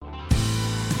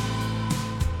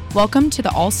Welcome to the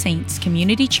All Saints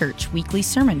Community Church Weekly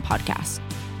Sermon Podcast.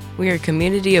 We are a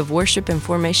community of worship and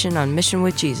formation on mission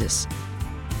with Jesus.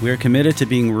 We are committed to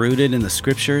being rooted in the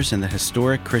Scriptures and the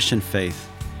historic Christian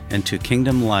faith, and to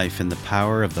kingdom life in the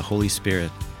power of the Holy Spirit.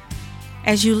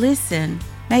 As you listen,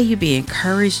 may you be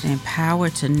encouraged and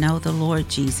empowered to know the Lord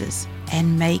Jesus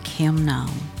and make Him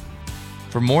known.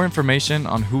 For more information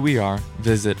on who we are,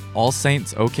 visit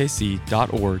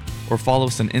allsaintsokc.org or follow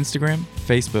us on Instagram,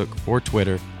 Facebook, or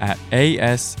Twitter at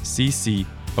ASCCOKC.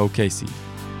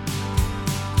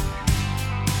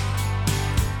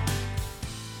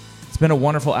 It's been a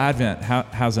wonderful Advent,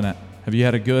 hasn't it? Have you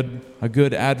had a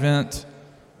good Advent?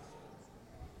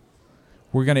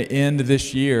 We're going to end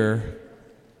this year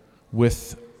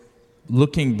with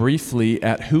looking briefly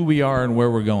at who we are and where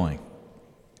we're going.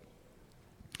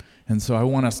 And so I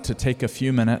want us to take a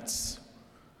few minutes.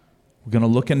 We're going to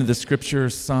look into the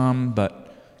Scriptures some, but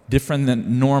different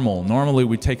than normal. Normally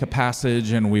we take a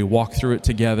passage and we walk through it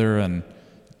together and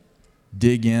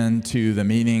dig into the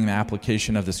meaning, the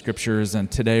application of the Scriptures.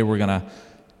 And today we're going to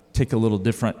take a little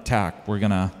different tack. We're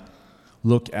going to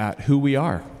look at who we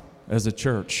are as a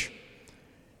church,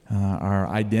 our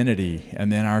identity, and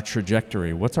then our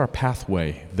trajectory. What's our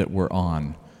pathway that we're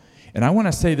on? And I want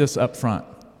to say this up front.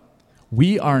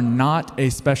 We are not a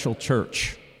special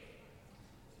church.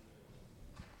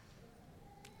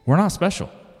 We're not special.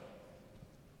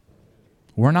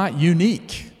 We're not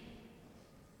unique.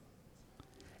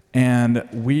 And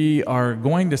we are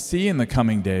going to see in the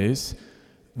coming days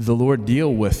the Lord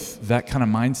deal with that kind of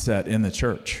mindset in the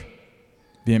church,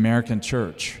 the American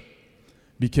church.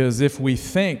 Because if we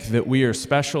think that we are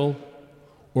special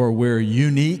or we're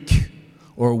unique,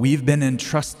 or we've been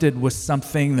entrusted with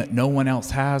something that no one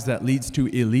else has, that leads to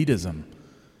elitism.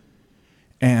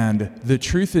 And the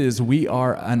truth is, we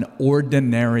are an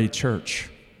ordinary church.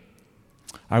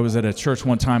 I was at a church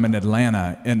one time in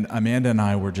Atlanta, and Amanda and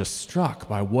I were just struck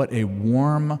by what a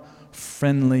warm,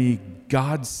 friendly,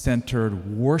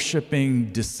 God-centered,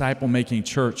 worshiping, disciple-making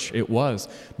church it was.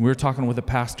 We were talking with the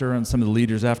pastor and some of the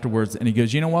leaders afterwards, and he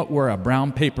goes, "You know what? We're a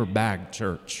brown paper bag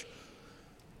church."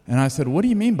 And I said, "What do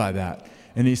you mean by that?"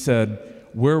 And he said,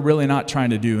 "We're really not trying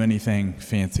to do anything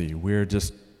fancy. We're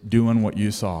just doing what you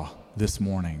saw this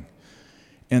morning."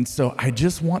 And so I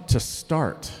just want to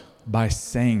start by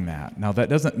saying that. Now, that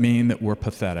doesn't mean that we're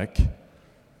pathetic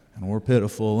and we're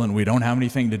pitiful and we don't have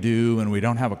anything to do and we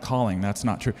don't have a calling. That's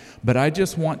not true. But I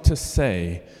just want to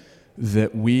say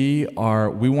that we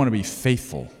want to be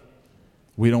faithful.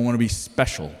 We don't want to be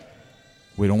special.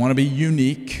 We don't want to be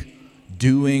unique,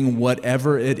 doing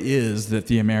whatever it is that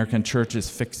the American church is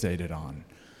fixated on.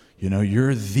 You know,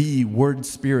 you're the Word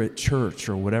Spirit church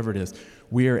or whatever it is.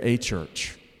 We are a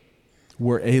church.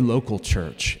 We're a local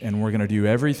church, and we're going to do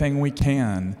everything we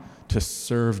can to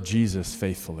serve Jesus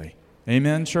faithfully.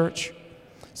 Amen, church?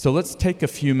 So let's take a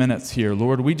few minutes here.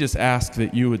 Lord, we just ask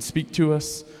that you would speak to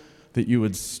us, that you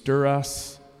would stir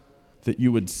us, that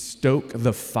you would stoke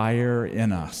the fire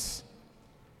in us,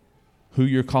 who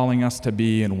you're calling us to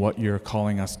be and what you're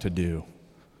calling us to do.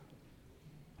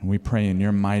 And we pray in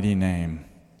your mighty name,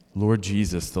 Lord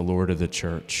Jesus, the Lord of the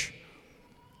church.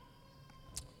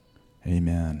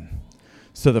 Amen.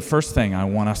 So the first thing I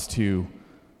want us to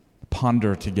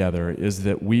ponder together is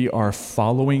that we are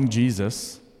following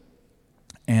Jesus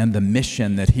and the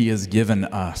mission that he has given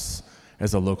us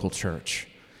as a local church.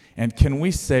 And can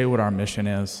we say what our mission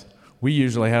is? We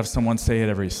usually have someone say it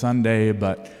every Sunday,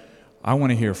 but I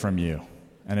want to hear from you.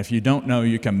 And if you don't know,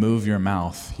 you can move your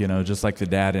mouth, just like the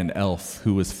dad in Elf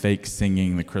who was fake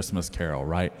singing the Christmas carol,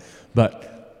 right?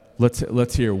 But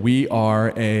let's hear. We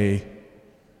are a...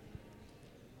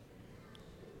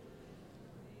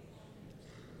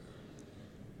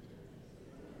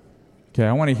 Okay,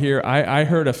 I want to hear. I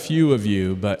heard a few of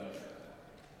you, but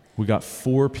we got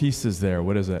 4 pieces there.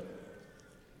 What is it?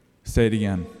 Say it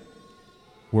again.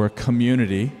 We're a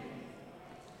community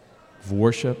of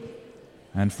worship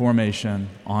and formation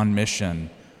on mission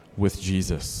with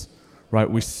Jesus, right?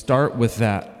 We start with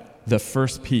that, the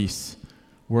first piece.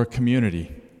 We're a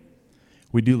community.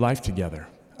 We do life together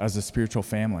as a spiritual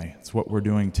family. It's what we're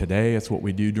doing today. It's what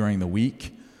we do during the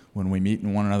week when we meet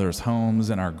in one another's homes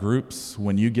and our groups,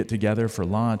 when you get together for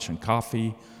lunch and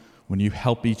coffee, when you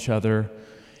help each other.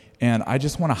 And I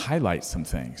just want to highlight some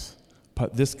things.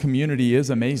 But this community is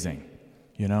amazing,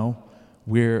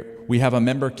 We have a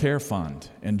member care fund,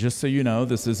 and just so you know,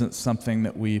 this isn't something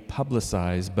that we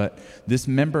publicize, but this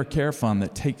member care fund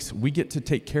we get to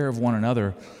take care of one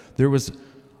another. There was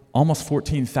almost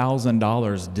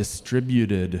 $14,000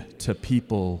 distributed to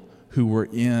people who were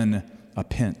in a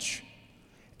pinch,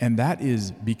 and that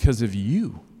is because of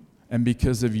you And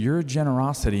because of your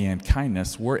generosity and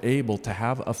kindness, we're able to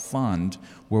have a fund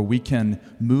where we can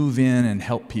move in and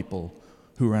help people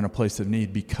who are in a place of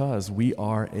need because we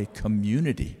are a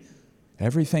community.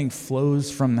 Everything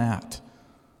flows from that.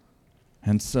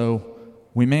 And so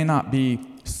we may not be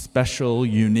special,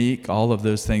 unique, all of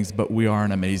those things, but we are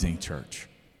an amazing church.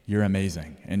 You're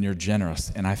amazing and you're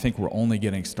generous. And I think we're only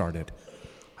getting started.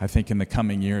 I think in the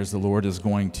coming years, the Lord is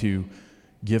going to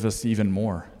give us even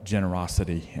more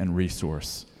generosity and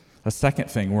resource. A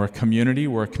second thing, we're a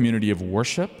community of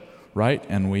worship, right?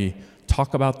 And we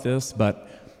talk about this, but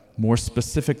more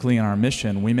specifically in our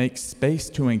mission, we make space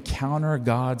to encounter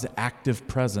God's active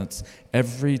presence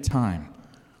every time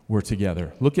we're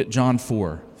together. Look at John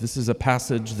 4. This is a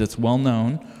passage that's well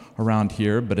known around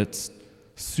here, but it's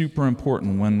super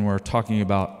important when we're talking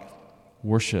about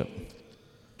worship.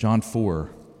 John 4.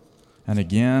 And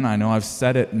again, I know I've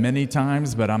said it many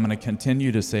times, but I'm going to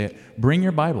continue to say it. Bring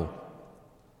your Bible.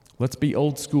 Let's be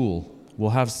old school. We'll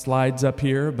have slides up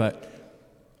here, but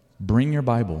bring your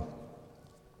Bible.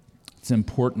 It's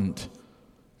important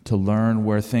to learn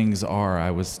where things are. I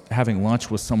was having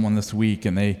lunch with someone this week,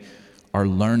 and they are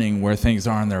learning where things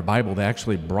are in their Bible. They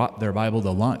actually brought their Bible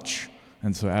to lunch.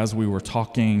 And so as we were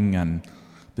talking, and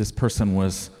this person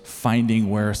was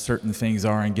finding where certain things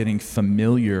are and getting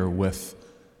familiar with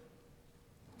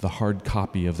the hard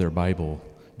copy of their Bible.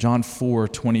 John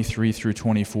 4:23 through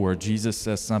 24, Jesus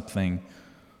says something.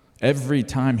 Every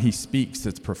time he speaks,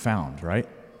 it's profound, right?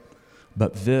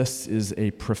 But this is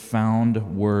a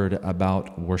profound word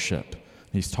about worship.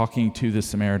 He's talking to the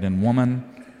Samaritan woman,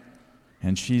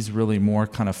 and she's really more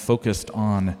kind of focused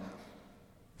on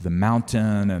the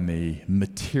mountain and the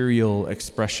material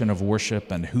expression of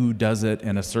worship and who does it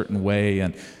in a certain way.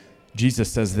 And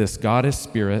Jesus says this, God is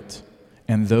spirit,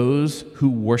 and those who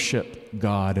worship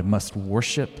God must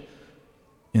worship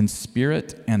in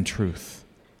spirit and truth.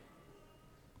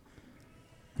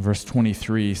 Verse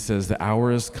 23 says, the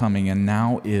hour is coming and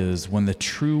now is when the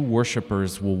true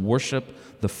worshipers will worship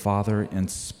the Father in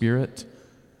spirit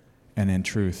and in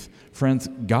truth. Friends,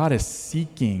 God is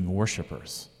seeking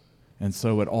worshipers. And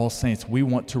so at All Saints, we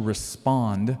want to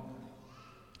respond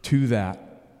to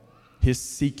that, his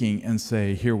seeking, and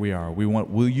say, here we are.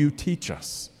 Will you teach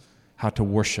us how to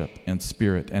worship in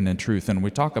spirit and in truth? And we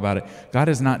talk about it. God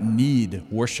does not need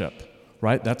worship,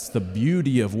 right? That's the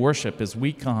beauty of worship, is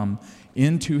we come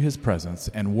into his presence,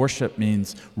 and worship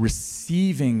means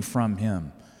receiving from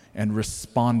him and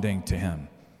responding to him.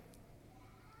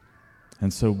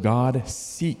 And so God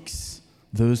seeks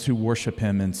those who worship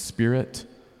him in spirit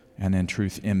and in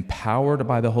truth, empowered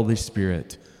by the Holy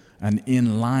Spirit and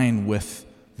in line with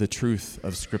the truth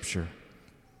of Scripture.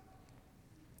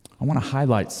 I want to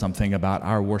highlight something about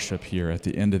our worship here at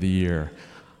the end of the year.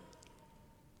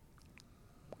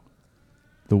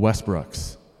 The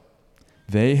Westbrooks,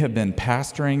 they have been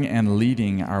pastoring and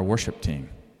leading our worship team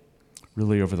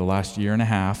really over the last year and a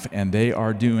half, and they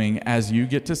are doing, as you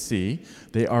get to see,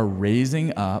 they are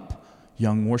raising up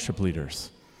young worship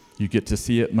leaders. You get to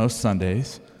see it most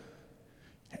Sundays,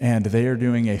 and they are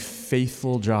doing a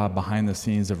faithful job behind the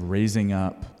scenes of raising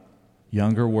up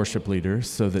younger worship leaders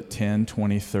so that 10,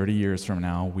 20, 30 years from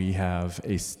now, we have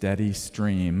a steady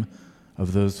stream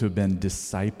of those who have been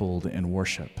discipled in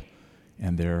worship.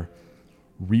 And they're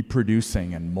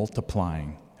reproducing and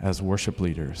multiplying as worship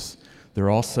leaders. They're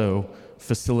also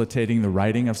facilitating the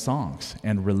writing of songs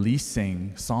and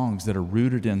releasing songs that are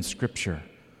rooted in Scripture.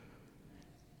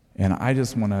 And I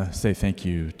just want to say thank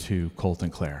you to Colt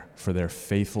and Claire for their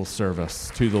faithful service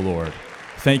to the Lord.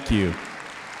 Thank you.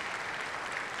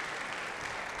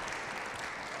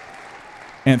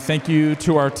 And thank you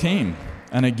to our team.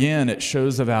 And again, it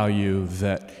shows a value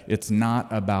that it's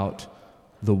not about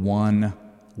the one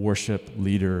worship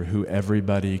leader who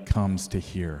everybody comes to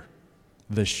hear.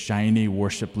 The shiny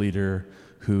worship leader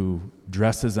who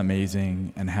dresses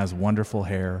amazing and has wonderful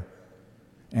hair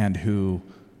and who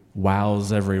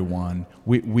wows everyone.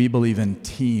 We believe in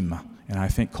team, and I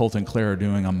think Colt and Claire are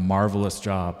doing a marvelous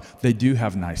job. They do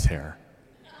have nice hair,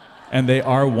 and they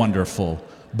are wonderful,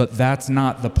 but that's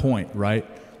not the point, right?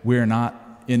 We're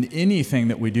not, in anything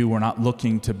that we do, we're not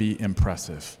looking to be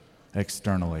impressive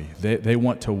externally. They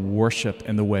want to worship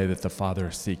in the way that the Father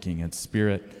is seeking, in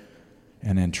spirit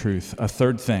and in truth. A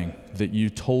third thing that you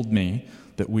told me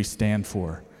that we stand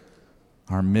for,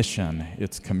 our mission,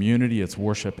 it's community, it's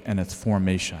worship, and it's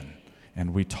formation.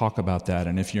 And we talk about that.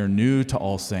 And if you're new to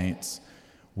All Saints,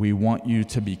 we want you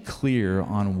to be clear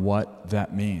on what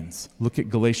that means. Look at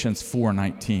Galatians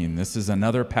 4:19. This is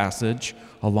another passage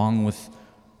along with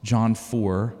John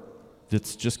 4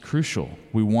 that's just crucial.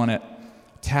 We want it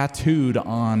tattooed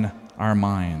on our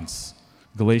minds.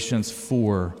 Galatians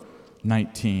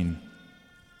 4:19.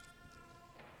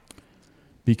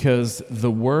 Because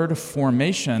the word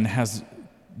formation has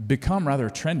become rather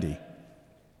trendy.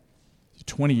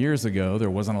 20 years ago, there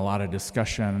wasn't a lot of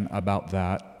discussion about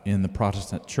that in the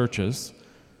Protestant churches.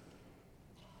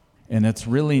 And it's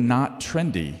really not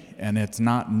trendy, and it's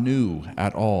not new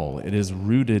at all. It is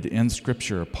rooted in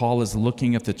Scripture. Paul is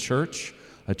looking at the church,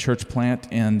 a church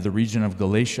plant in the region of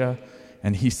Galatia,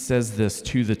 and he says this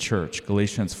to the church,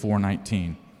 Galatians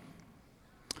 4:19.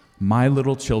 My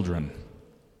little children,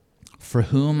 for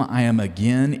whom I am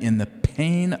again in the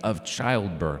pain of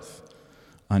childbirth,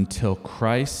 until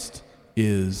Christ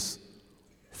is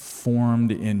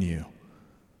formed in you.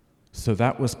 So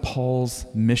that was Paul's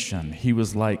mission. He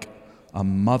was like a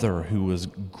mother who was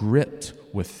gripped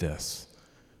with this,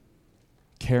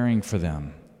 caring for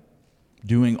them,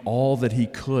 doing all that he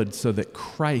could so that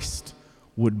Christ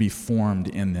would be formed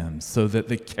in them, so that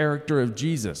the character of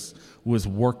Jesus was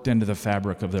worked into the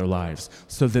fabric of their lives,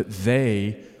 so that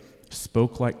they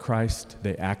spoke like Christ,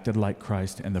 they acted like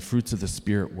Christ, and the fruits of the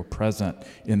Spirit were present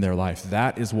in their life.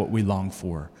 That is what we long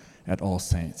for at All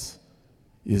Saints,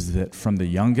 is that from the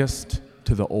youngest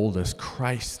to the oldest,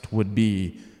 Christ would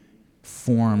be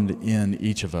formed in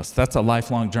each of us. That's a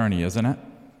lifelong journey, isn't it?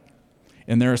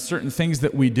 And there are certain things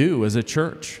that we do as a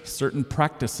church, certain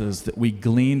practices that we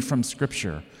glean from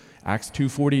Scripture. Acts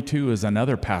 2:42 is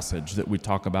another passage that we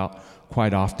talk about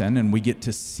quite often, and we get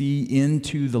to see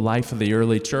into the life of the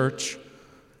early church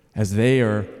as they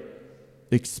are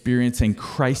experiencing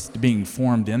Christ being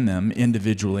formed in them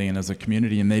individually and as a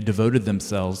community, and they devoted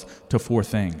themselves to 4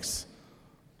 things.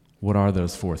 What are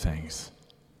those 4 things?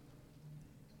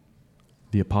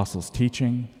 The apostles'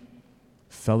 teaching,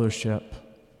 fellowship,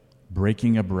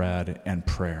 breaking of bread, and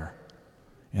prayer.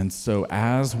 And so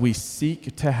as we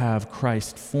seek to have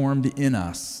Christ formed in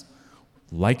us,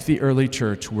 like the early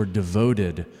church, we're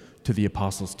devoted to the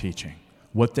apostles' teaching,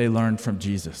 what they learned from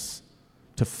Jesus,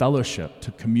 to fellowship,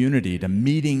 to community, to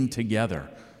meeting together,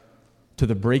 to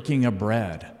the breaking of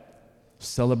bread,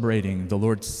 celebrating the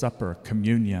Lord's Supper,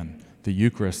 communion, the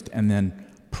Eucharist, and then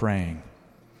praying.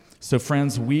 So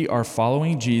friends, we are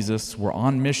following Jesus. We're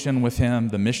on mission with him,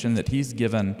 the mission that he's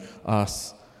given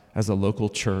us as a local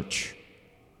church.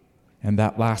 And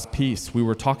that last piece, we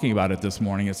were talking about it this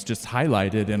morning. It's just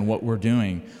highlighted in what we're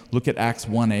doing. Look at Acts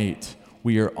 1:8.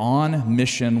 We are on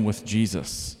mission with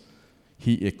Jesus.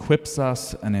 He equips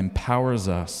us and empowers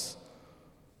us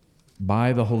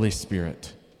by the Holy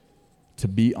Spirit to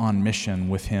be on mission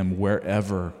with him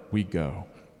wherever we go.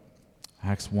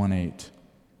 Acts 1:8.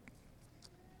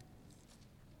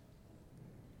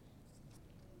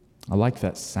 I like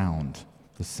that sound,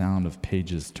 the sound of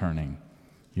pages turning.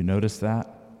 You notice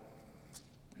that?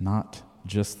 Not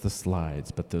just the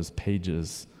slides, but those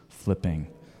pages flipping.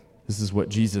 This is what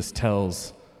Jesus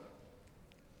tells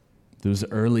those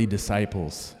early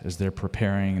disciples as they're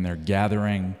preparing and they're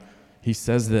gathering. He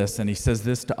says this, and he says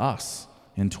this to us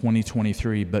in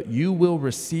 2023, but you will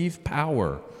receive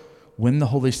power when the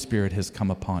Holy Spirit has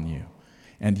come upon you,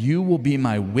 and you will be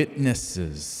my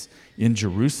witnesses in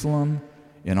Jerusalem,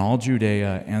 in all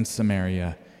Judea and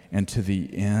Samaria, and to the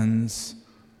ends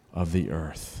of the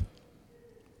earth.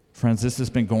 Friends, this has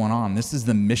been going on. This is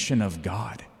the mission of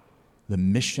God, the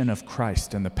mission of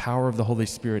Christ and the power of the Holy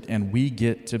Spirit, and we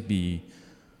get to be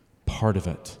part of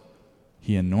it.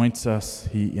 He anoints us,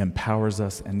 he empowers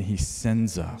us, and he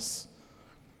sends us.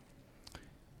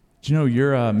 Do you know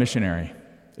you're a missionary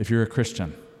if you're a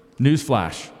Christian?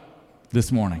 Newsflash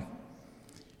this morning.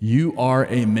 You are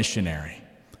a missionary.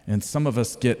 And some of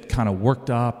us get kind of worked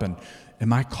up and,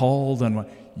 am I called? And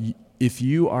if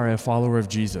you are a follower of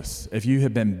Jesus, if you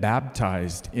have been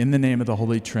baptized in the name of the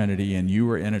Holy Trinity and you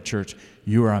are in a church,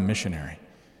 you are a missionary.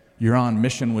 You're on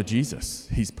mission with Jesus.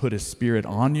 He's put his Spirit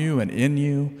on you and in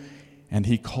you, and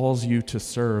he calls you to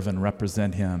serve and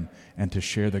represent him and to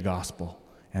share the gospel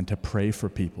and to pray for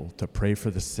people, to pray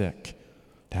for the sick,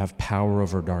 to have power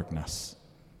over darkness.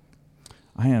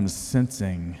 I am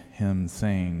sensing him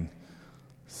saying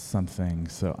something,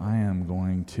 so I am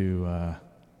going to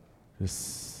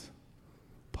just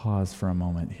pause for a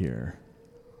moment here.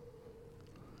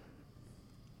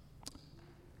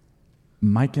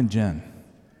 Mike and Jen,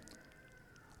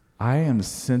 I am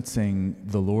sensing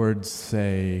the Lord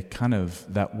say kind of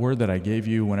that word that I gave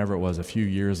you whenever it was a few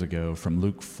years ago from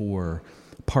Luke 4,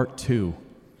 part 2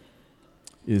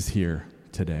 is here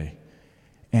today.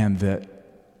 And that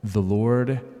the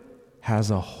Lord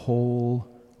has a whole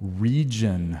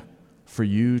region for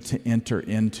you to enter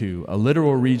into, a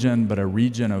literal region, but a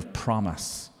region of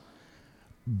promise.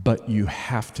 But you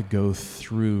have to go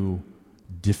through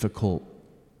difficult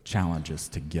challenges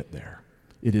to get there.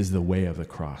 It is the way of the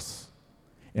cross.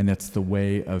 And it's the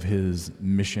way of his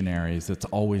missionaries. It's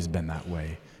always been that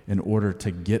way. In order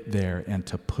to get there and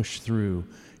to push through,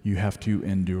 you have to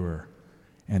endure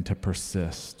and to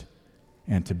persist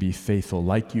and to be faithful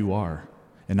like you are.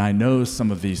 And I know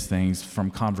some of these things from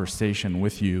conversation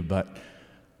with you, but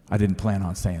I didn't plan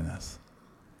on saying this.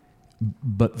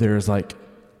 But there's like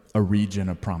a region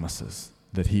of promises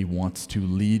that he wants to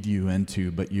lead you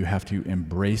into, but you have to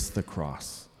embrace the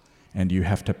cross and you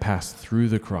have to pass through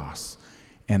the cross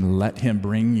and let him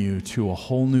bring you to a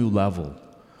whole new level,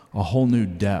 a whole new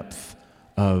depth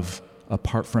of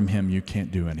apart from him, you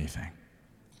can't do anything.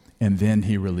 And then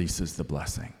he releases the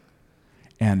blessing.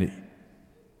 And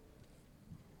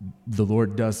the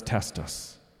Lord does test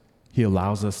us. He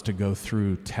allows us to go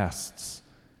through tests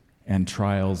and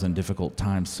trials and difficult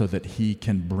times so that he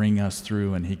can bring us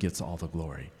through and he gets all the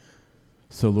glory.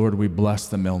 So Lord, we bless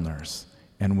the Milners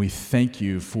and we thank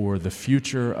you for the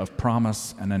future of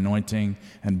promise and anointing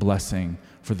and blessing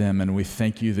for them. And we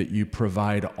thank you that you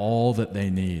provide all that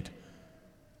they need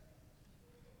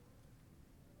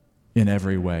in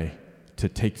every way to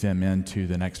take them into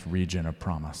the next region of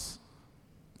promise.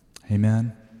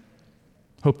 Amen.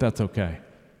 Hope that's okay.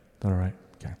 Is that all right?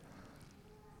 Okay.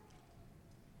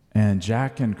 And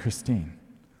Jack and Christine,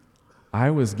 I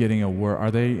was getting a word.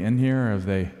 Are they in here or have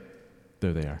they?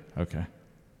 There they are. Okay.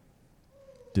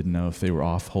 Didn't know if they were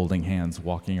off holding hands,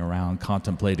 walking around,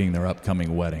 contemplating their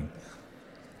upcoming wedding.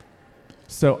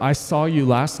 So I saw you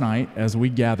last night as we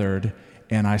gathered,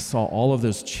 and I saw all of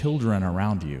those children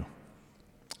around you.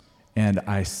 And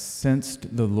I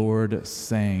sensed the Lord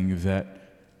saying that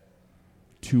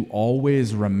to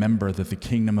always remember that the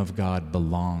kingdom of God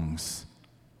belongs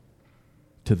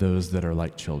to those that are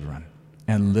like children,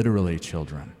 and literally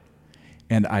children.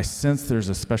 And I sense there's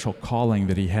a special calling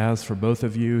that he has for both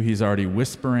of you. He's already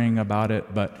whispering about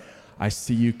it, but I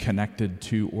see you connected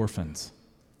to orphans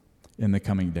in the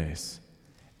coming days,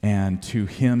 and to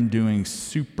him doing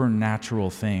supernatural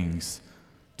things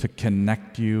to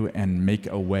connect you and make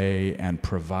a way and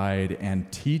provide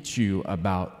and teach you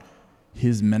about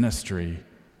his ministry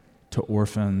to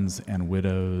orphans and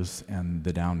widows and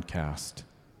the downcast.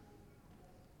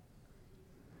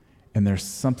 And there's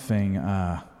something,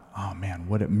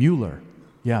 Mueller.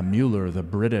 Yeah, Mueller, the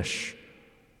British.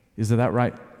 Is that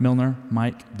right, Milner,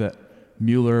 Mike? That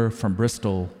Mueller from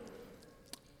Bristol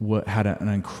had an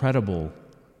incredible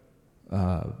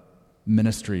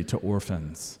ministry to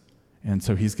orphans. And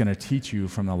so he's going to teach you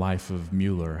from the life of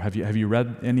Mueller. Have you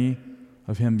read any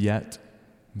of him yet?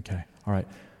 Okay, all right.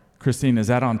 Christine, is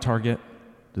that on target?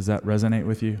 Does that resonate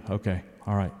with you? Okay,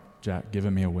 all right. Jack,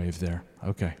 giving me a wave there.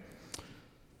 Okay.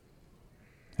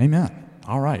 Amen.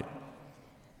 All right.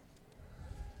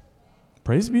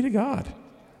 Praise be to God.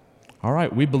 All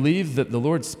right, we believe that the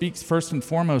Lord speaks first and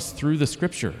foremost through the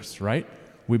scriptures, right?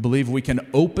 We believe we can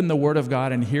open the Word of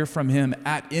God and hear from him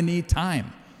at any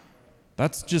time.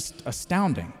 That's just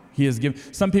astounding. He has given.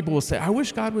 Some people will say, I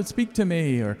wish God would speak to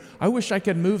me, or I wish I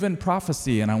could move in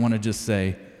prophecy. And I want to just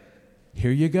say,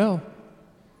 here you go.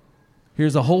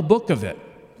 Here's a whole book of it,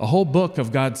 a whole book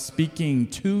of God speaking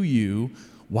to you.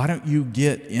 Why don't you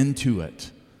get into it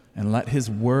and let his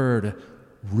word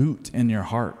root in your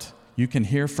heart? You can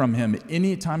hear from him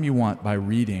anytime you want by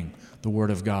reading the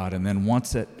word of God. And then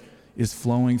once it is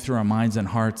flowing through our minds and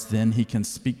hearts, then he can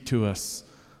speak to us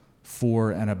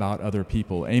for and about other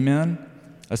people. Amen?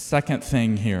 A second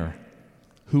thing here,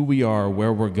 who we are,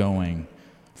 where we're going.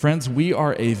 Friends, we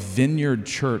are a vineyard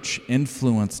church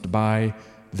influenced by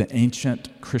the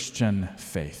ancient Christian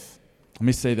faith. Let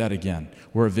me say that again.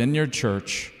 We're a vineyard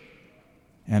church,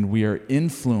 and we are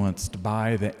influenced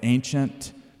by the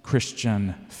ancient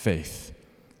Christian faith.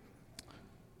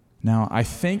 Now, I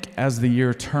think as the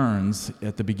year turns,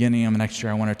 at the beginning of next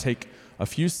year, I want to take a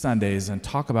few Sundays and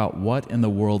talk about what in the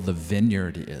world the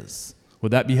vineyard is.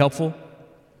 Would that be helpful?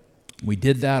 We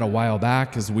did that a while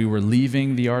back as we were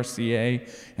leaving the RCA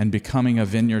and becoming a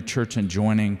vineyard church and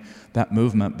joining that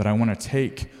movement, but I want to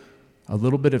take a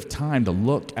little bit of time to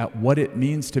look at what it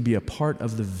means to be a part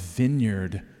of the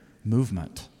vineyard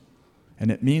movement.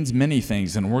 And it means many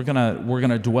things, and we're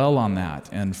gonna dwell on that.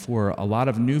 And for a lot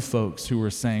of new folks who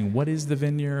are saying, what is the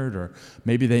vineyard? Or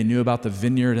maybe they knew about the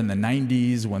vineyard in the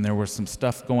 90s when there was some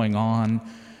stuff going on.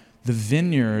 The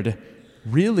vineyard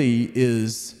really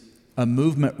is a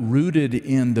movement rooted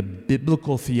in the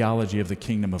biblical theology of the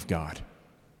kingdom of God.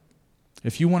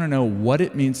 If you want to know what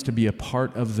it means to be a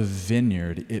part of the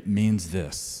vineyard, it means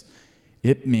this.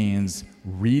 It means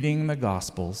reading the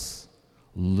Gospels,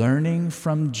 learning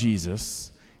from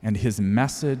Jesus and his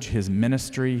message, his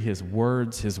ministry, his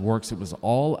words, his works. It was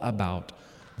all about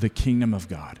the kingdom of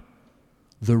God.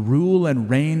 the rule and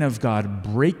reign of God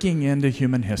breaking into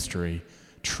human history,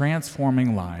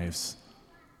 transforming lives.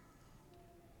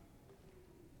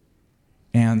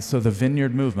 And so the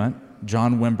Vineyard movement,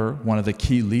 John Wimber, one of the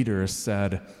key leaders,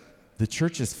 said, the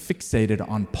church is fixated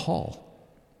on Paul,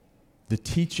 the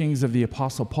teachings of the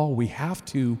Apostle Paul. We have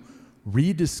to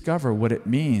rediscover what it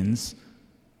means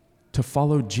to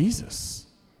follow Jesus,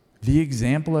 the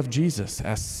example of Jesus.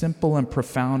 As simple and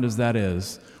profound as that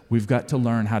is, we've got to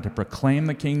learn how to proclaim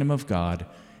the kingdom of God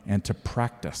and to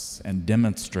practice and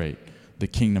demonstrate the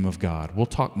kingdom of God. We'll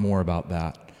talk more about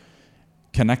that.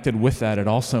 Connected with that, it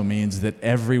also means that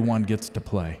everyone gets to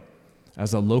play.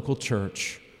 As a local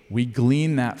church, we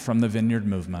glean that from the Vineyard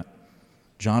movement.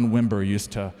 John Wimber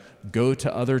used to go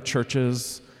to other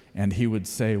churches and he would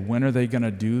say, when are they going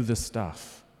to do this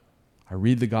stuff? I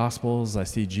read the Gospels, I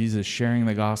see Jesus sharing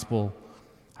the gospel,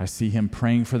 I see him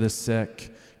praying for the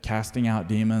sick, casting out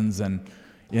demons, and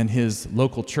in his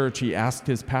local church, he asked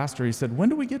his pastor, he said, when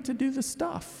do we get to do this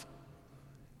stuff?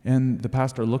 And the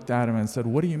pastor looked at him and said,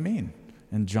 what do you mean?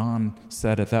 And John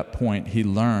said at that point, he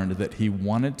learned that he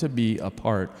wanted to be a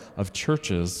part of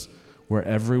churches where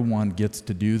everyone gets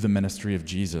to do the ministry of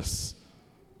Jesus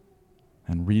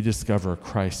and rediscover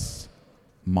Christ's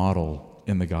model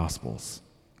in the Gospels.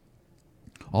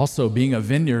 Also, being a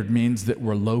vineyard means that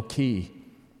we're low-key.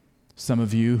 Some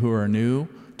of you who are new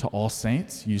to All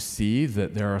Saints, you see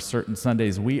that there are certain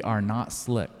Sundays we are not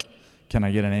slick. Can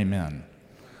I get an amen?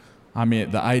 I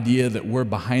mean, the idea that we're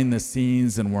behind the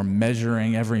scenes and we're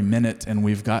measuring every minute and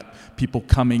we've got people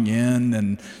coming in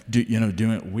and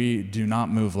we do not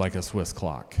move like a Swiss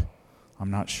clock.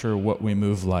 I'm not sure what we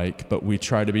move like, but we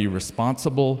try to be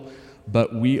responsible,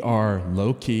 but we are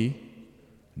low-key,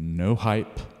 no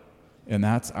hype, and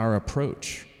that's our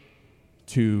approach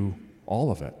to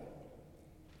all of it.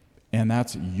 And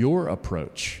that's your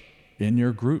approach in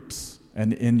your groups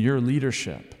and in your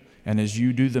leadership. And as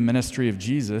you do the ministry of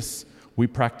Jesus, we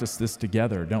practice this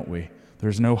together, don't we?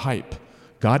 There's no hype.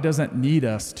 God doesn't need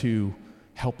us to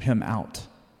help him out.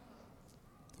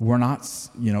 We're not,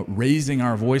 raising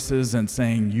our voices and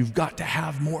saying, you've got to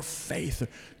have more faith.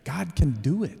 God can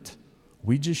do it.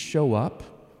 We just show up.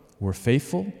 We're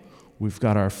faithful. We've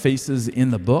got our faces in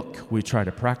the book. We try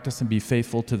to practice and be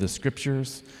faithful to the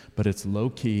scriptures, but it's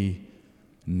low-key,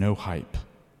 no hype.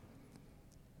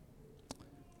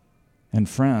 And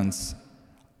friends,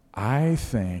 I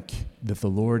think that the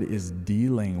Lord is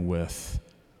dealing with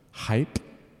hype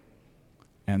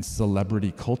and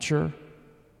celebrity culture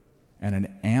and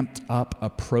an amped up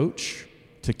approach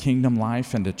to kingdom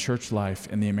life and to church life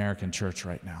in the American church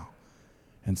right now.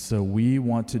 And so we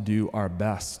want to do our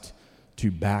best to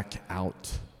back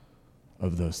out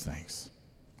of those things.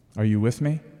 Are you with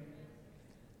me?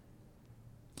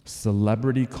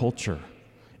 Celebrity culture.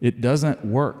 It doesn't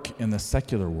work in the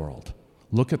secular world.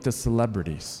 Look at the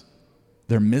celebrities.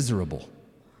 They're miserable.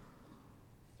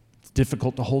 It's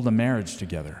difficult to hold a marriage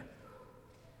together.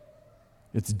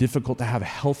 It's difficult to have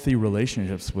healthy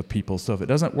relationships with people. So if it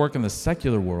doesn't work in the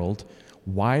secular world,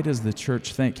 why does the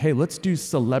church think, hey, let's do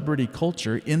celebrity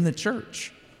culture in the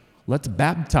church? Let's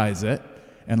baptize it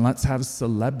and let's have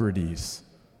celebrities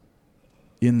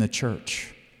in the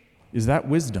church. Is that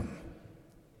wisdom?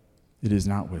 It is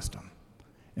not wisdom.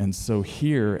 And so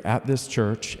here at this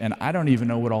church, and I don't even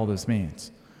know what all this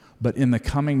means, but in the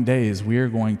coming days, we are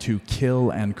going to kill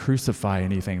and crucify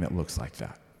anything that looks like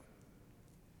that.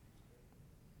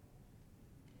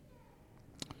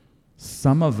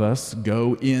 Some of us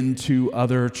go into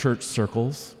other church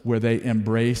circles where they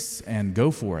embrace and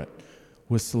go for it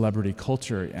with celebrity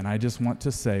culture, and I just want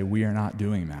to say we are not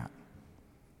doing that.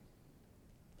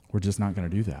 We're just not going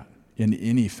to do that in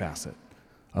any facet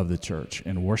of the church,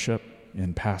 in worship,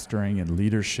 in pastoring, in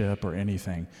leadership, or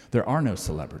anything. There are no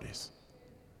celebrities.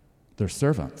 They're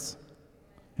servants.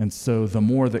 And so the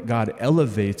more that God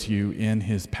elevates you in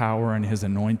his power and his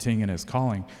anointing and his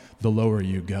calling, the lower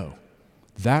you go.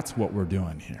 That's what we're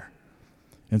doing here.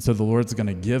 And so the Lord's going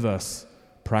to give us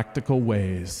practical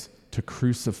ways to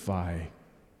crucify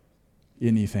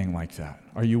anything like that.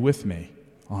 Are you with me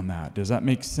on that? Does that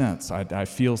make sense? I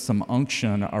feel some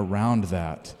unction around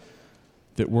that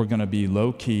we're going to be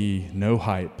low-key, no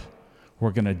hype.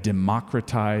 We're going to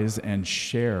democratize and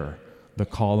share the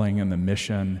calling and the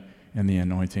mission and the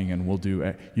anointing, and we'll do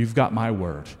it. You've got my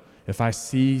word. If I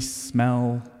see,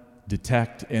 smell,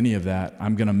 detect any of that,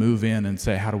 I'm going to move in and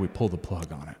say, how do we pull the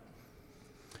plug on it?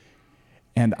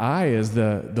 And I, as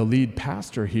the lead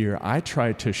pastor here, I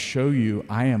try to show you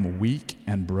I am weak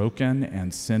and broken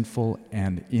and sinful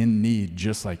and in need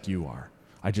just like you are.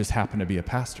 I just happen to be a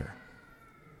pastor.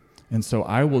 And so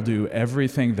I will do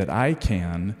everything that I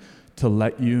can to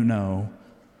let you know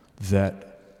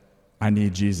that I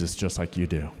need Jesus just like you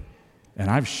do. And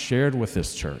I've shared with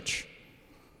this church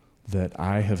that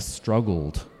I have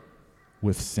struggled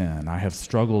with sin. I have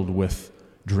struggled with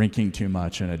drinking too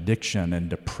much and addiction and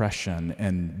depression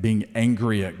and being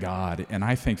angry at God. And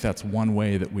I think that's one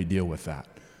way that we deal with that,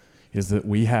 is that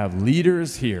we have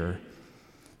leaders here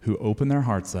who open their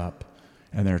hearts up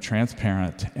and they're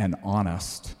transparent and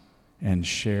honest and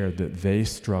share that they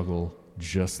struggle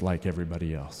just like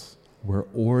everybody else. We're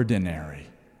ordinary.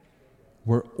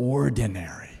 We're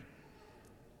ordinary.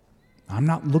 I'm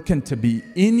not looking to be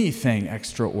anything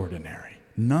extraordinary.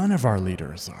 None of our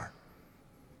leaders are.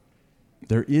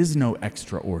 There is no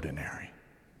extraordinary.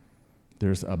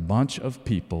 There's a bunch of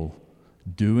people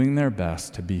doing their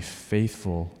best to be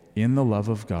faithful in the love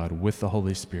of God with the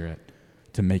Holy Spirit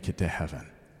to make it to heaven.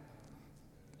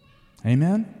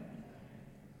 Amen?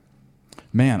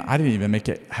 Man, I didn't even make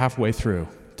it halfway through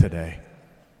today.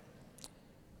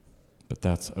 But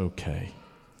that's okay.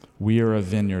 We are a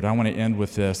vineyard. I want to end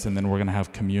with this, and then we're going to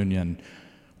have communion.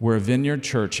 We're a vineyard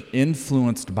church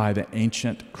influenced by the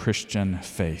ancient Christian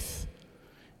faith.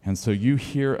 And so you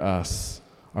hear us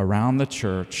around the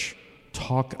church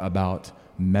talk about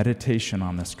meditation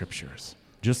on the scriptures,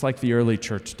 just like the early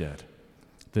church did.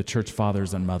 The church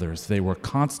fathers and mothers, they were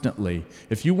constantly,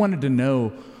 if you want to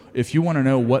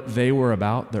know what they were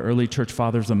about, the early church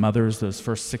fathers and mothers, those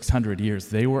first 600 years,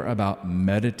 they were about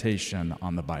meditation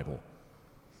on the Bible.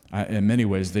 In many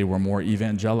ways, they were more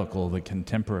evangelical than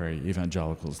contemporary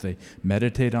evangelicals. They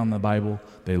meditated on the Bible,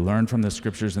 they learned from the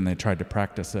scriptures, and they tried to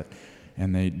practice it,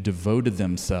 and they devoted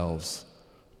themselves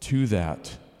to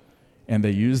that. And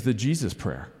they used the Jesus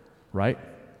prayer, right?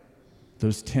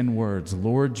 Those 10 words,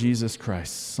 Lord Jesus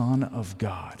Christ, Son of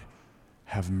God,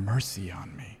 have mercy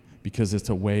on me. Because it's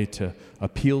a way to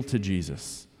appeal to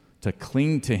Jesus, to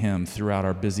cling to him throughout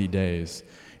our busy days.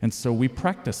 And so we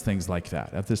practice things like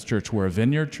that. At this church, we're a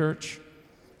vineyard church,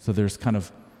 so there's kind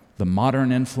of the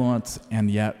modern influence, and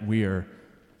yet we are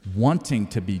wanting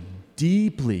to be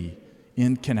deeply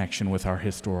in connection with our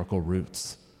historical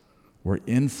roots. We're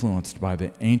influenced by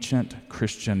the ancient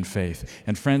Christian faith.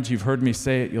 And friends, you've heard me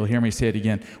say it, you'll hear me say it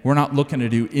again. We're not looking to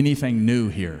do anything new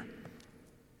here.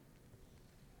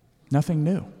 Nothing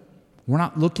new. We're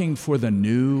not looking for the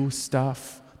new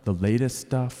stuff, the latest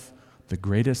stuff, the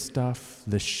greatest stuff,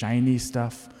 the shiny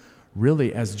stuff.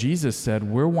 Really, as Jesus said,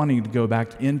 we're wanting to go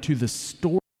back into the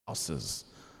storehouses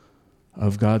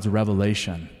of God's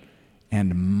revelation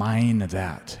and mine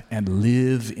that and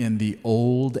live in the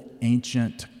old,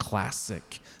 ancient,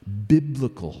 classic,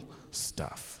 biblical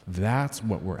stuff. That's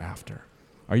what we're after.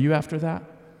 Are you after that?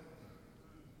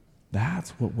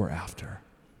 That's what we're after.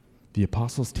 The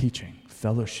apostles' teaching,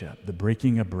 fellowship, the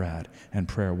breaking of bread, and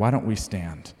prayer. Why don't we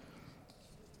stand?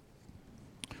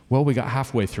 Well, we got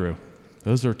halfway through.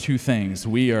 Those are two things.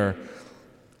 We are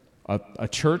a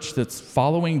church that's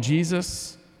following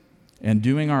Jesus and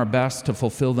doing our best to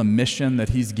fulfill the mission that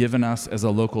he's given us as a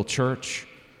local church.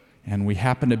 And we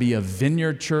happen to be a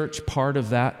vineyard church, part of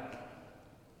that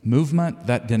movement,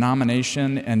 that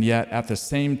denomination, and yet at the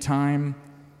same time,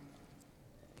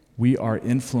 we are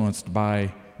influenced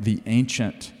by the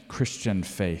ancient Christian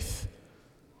faith.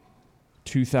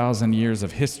 2,000 years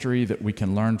of history that we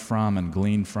can learn from and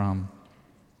glean from.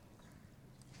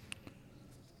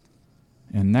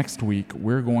 And next week,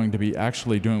 we're going to be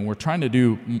we're trying to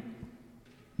do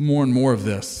more and more of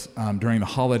this during the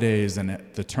holidays and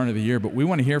at the turn of the year, but we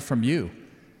want to hear from you.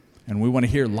 And we want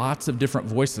to hear lots of different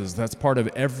voices. That's part of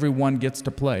everyone gets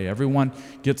to play. Everyone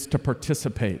gets to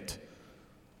participate.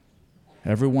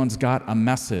 Everyone's got a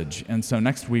message. And so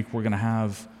next week, we're going to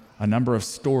have a number of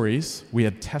stories. We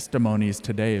had testimonies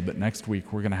today, but next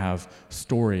week, we're going to have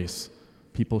stories,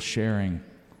 people sharing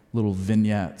little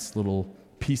vignettes, little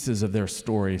pieces of their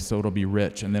story, so it'll be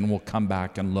rich. And then we'll come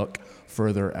back and look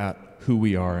further at who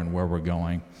we are and where we're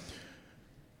going.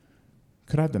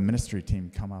 Could I have the ministry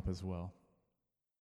team come up as well?